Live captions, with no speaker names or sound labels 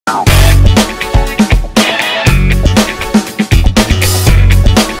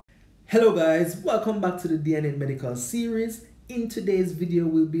Welcome back to the D&N Medical series. In today's video,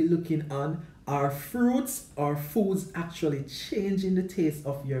 we'll be looking on are fruits or foods actually changing the taste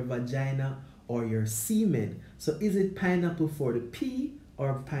of your vagina or your semen. So is it pineapple for the P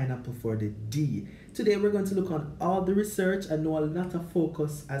or pineapple for the D? Today we're going to look on all the research. I know a lot of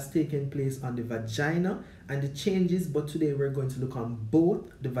focus has taken place on the vagina and the changes, but today we're going to look on both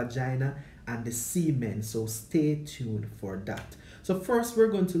the vagina and the semen. So stay tuned for that. So first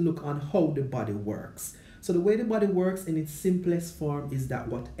we're going to look on how the body works. So the way the body works in its simplest form is that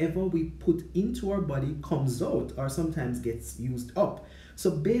whatever we put into our body comes out or sometimes gets used up.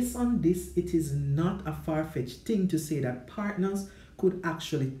 So based on this, it is not a far-fetched thing to say that partners could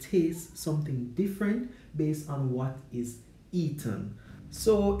actually taste something different based on what is eaten.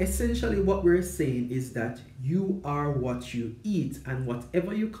 So essentially what we're saying is that you are what you eat, and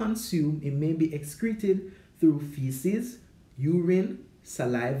whatever you consume, it may be excreted through feces, urine,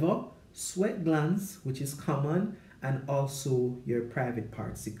 saliva, sweat glands, which is common, and also your private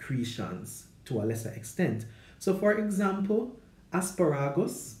part secretions to a lesser extent. So for example,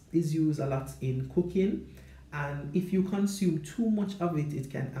 asparagus is used a lot in cooking, and if you consume too much of it, it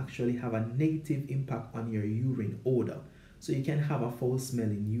can actually have a negative impact on your urine odor. So you can have a foul smell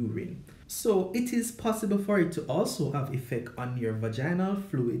in urine. So it is possible for it to also have effect on your vaginal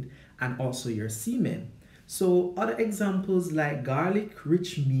fluid and also your semen. So other examples like garlic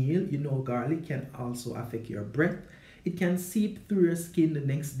rich meal, garlic can also affect your breath. It can seep through your skin the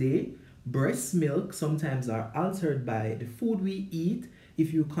next day. Breast milk sometimes are altered by the food we eat.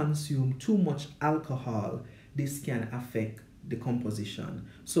 If you consume too much alcohol, this can affect the composition.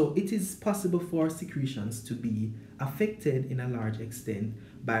 So it is possible for secretions to be affected in a large extent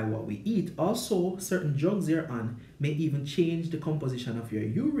by what we eat. Also, certain drugs you're on may even change the composition of your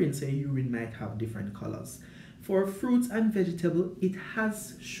urine, so your urine might have different colors. For fruits and vegetables, it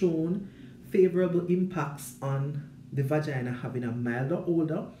has shown favorable impacts on the vagina having a milder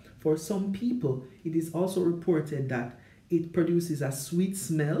odor. For some people, it is also reported that it produces a sweet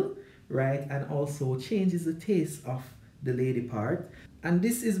smell, right, and also changes the taste of the lady part. And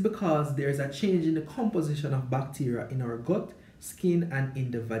this is because there's a change in the composition of bacteria in our gut, skin, and in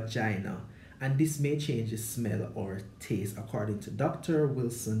the vagina. And this may change the smell or taste according to Dr.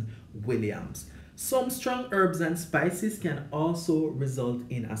 Wilson Williams. Some strong herbs and spices can also result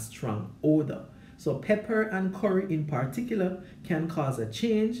in a strong odor. So pepper and curry in particular can cause a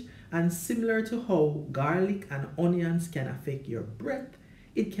change, and similar to how garlic and onions can affect your breath,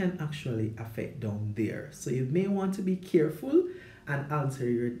 it can actually affect down there. So you may want to be careful and alter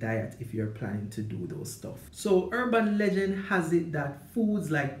your diet if you're planning to do those stuff. So urban legend has it that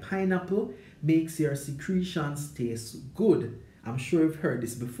foods like pineapple makes your secretions taste good. I'm sure you've heard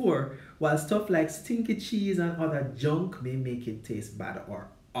this before, while stuff like stinky cheese and other junk may make it taste bad or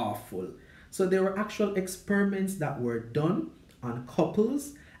awful. So there were actual experiments that were done on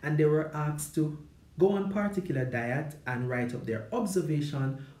couples, and they were asked to go on particular diet and write up their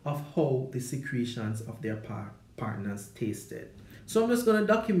observation of how the secretions of their partners tasted. So I'm just going to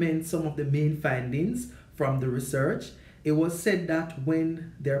document some of the main findings from the research. It was said that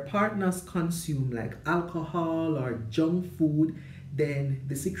when their partners consume like alcohol or junk food, then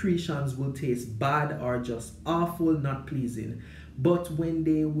the secretions will taste bad or just awful, not pleasing. But when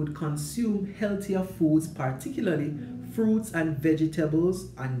they would consume healthier foods, particularly fruits and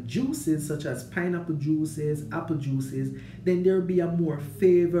vegetables and juices such as pineapple juices, apple juices, then there will be a more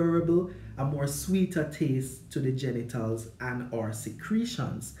favorable, a more sweeter taste to the genitals and or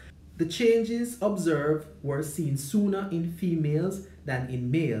secretions. The changes observed were seen sooner in females than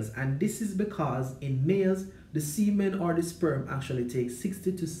in males, and this is because in males, the semen or the sperm actually takes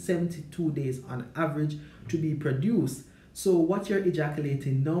 60 to 72 days on average to be produced. So what you're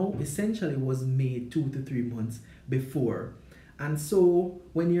ejaculating now essentially was made 2 to 3 months before. And so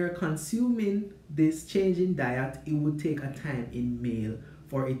when you're consuming this change in diet, it would take a time in male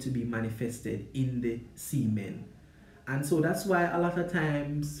for it to be manifested in the semen. And so that's why a lot of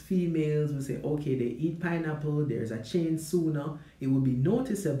times females will say, okay, they eat pineapple, there's a change sooner, it will be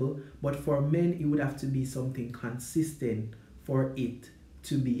noticeable, but for men, it would have to be something consistent for it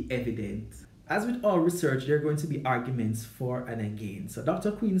to be evident. As with all research, there are going to be arguments for and against. So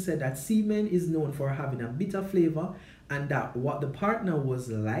Dr. Queen said that semen is known for having a bitter flavor, and that what the partner was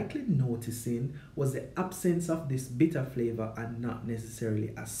likely noticing was the absence of this bitter flavor and not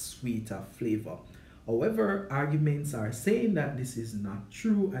necessarily a sweeter flavor. However, arguments are saying that this is not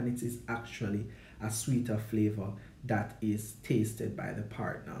true and it is actually a sweeter flavor that is tasted by the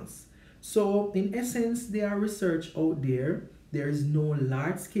partners. So in essence, there are research out there There is no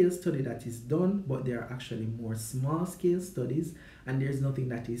large scale study that is done, but there are actually more small scale studies, and there's nothing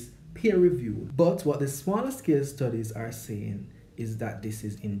that is peer reviewed. But what the smaller scale studies are saying is that this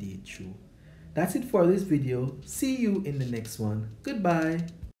is indeed true. That's it for this video. See you in the next one. Goodbye.